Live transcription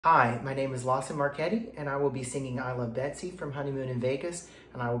Hi, my name is Lawson Marchetti, and I will be singing I Love Betsy from Honeymoon in Vegas,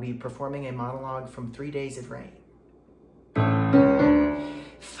 and I will be performing a monologue from 3 Days of Rain.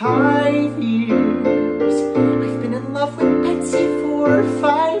 5 years, I've been in love with Betsy for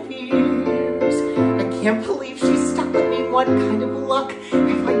 5 years. I can't believe she's stuck with me. What kind of luck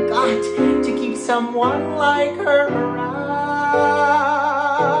have I got to keep someone like her around?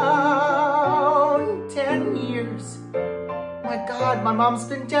 10 years. My God, my mom's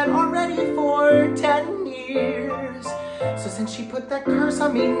been dead already for 10 years. So since she put that curse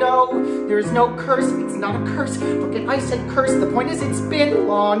on me, no, there's no curse. It's not a curse. Forget I said curse. The point is it's been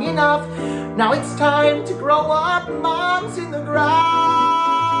long enough. Now it's time to grow up. Mom's in the ground.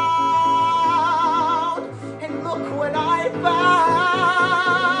 And look what I found.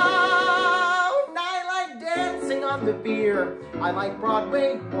 I like dancing on the pier. I like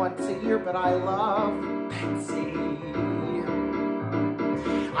Broadway once a year, but I love Betsy.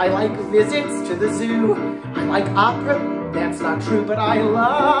 I like visits to the zoo. I like opera, that's not true, but I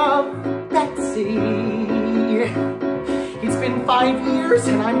love Betsy. It's been 5 years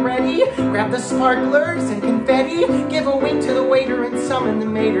and I'm ready. Grab the sparklers and confetti. Give a wink to the waiter and summon the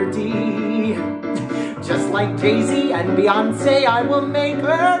maitre d'. Just like Jay-Z and Beyonce, I will make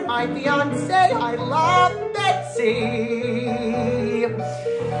her my fiancé. I love Betsy.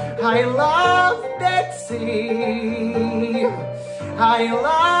 I love Betsy. I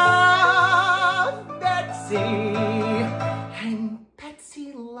love Betsy, and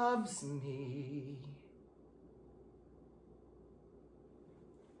Betsy loves me.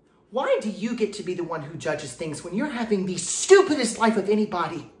 Why do you get to be the one who judges things when you're having the stupidest life of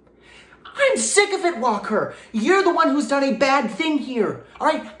anybody? I'm sick of it, Walker. You're the one who's done a bad thing here. All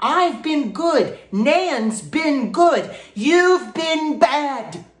right, I've been good. Nan's been good. You've been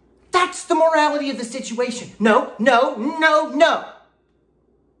bad. That's the morality of the situation. No, no, no, no.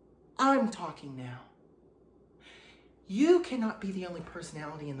 I'm talking now. You cannot be the only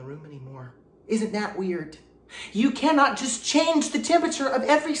personality in the room anymore. Isn't that weird? You cannot just change the temperature of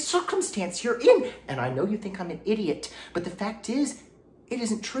every circumstance you're in. And I know you think I'm an idiot, but the fact is, it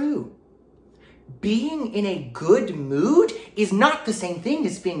isn't true. Being in a good mood is not the same thing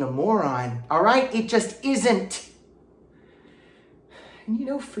as being a moron, all right? It just isn't. And you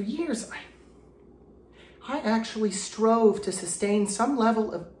know, for years, I actually strove to sustain some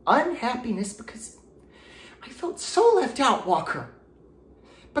level of unhappiness because I felt so left out, Walker.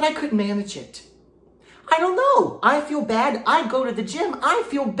 But I couldn't manage it. I don't know. I feel bad. I go to the gym. I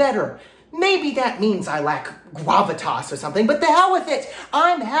feel better. Maybe that means I lack gravitas or something, but the hell with it.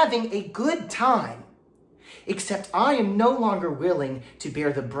 I'm having a good time. Except I am no longer willing to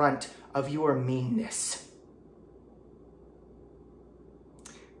bear the brunt of your meanness.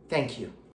 Thank you.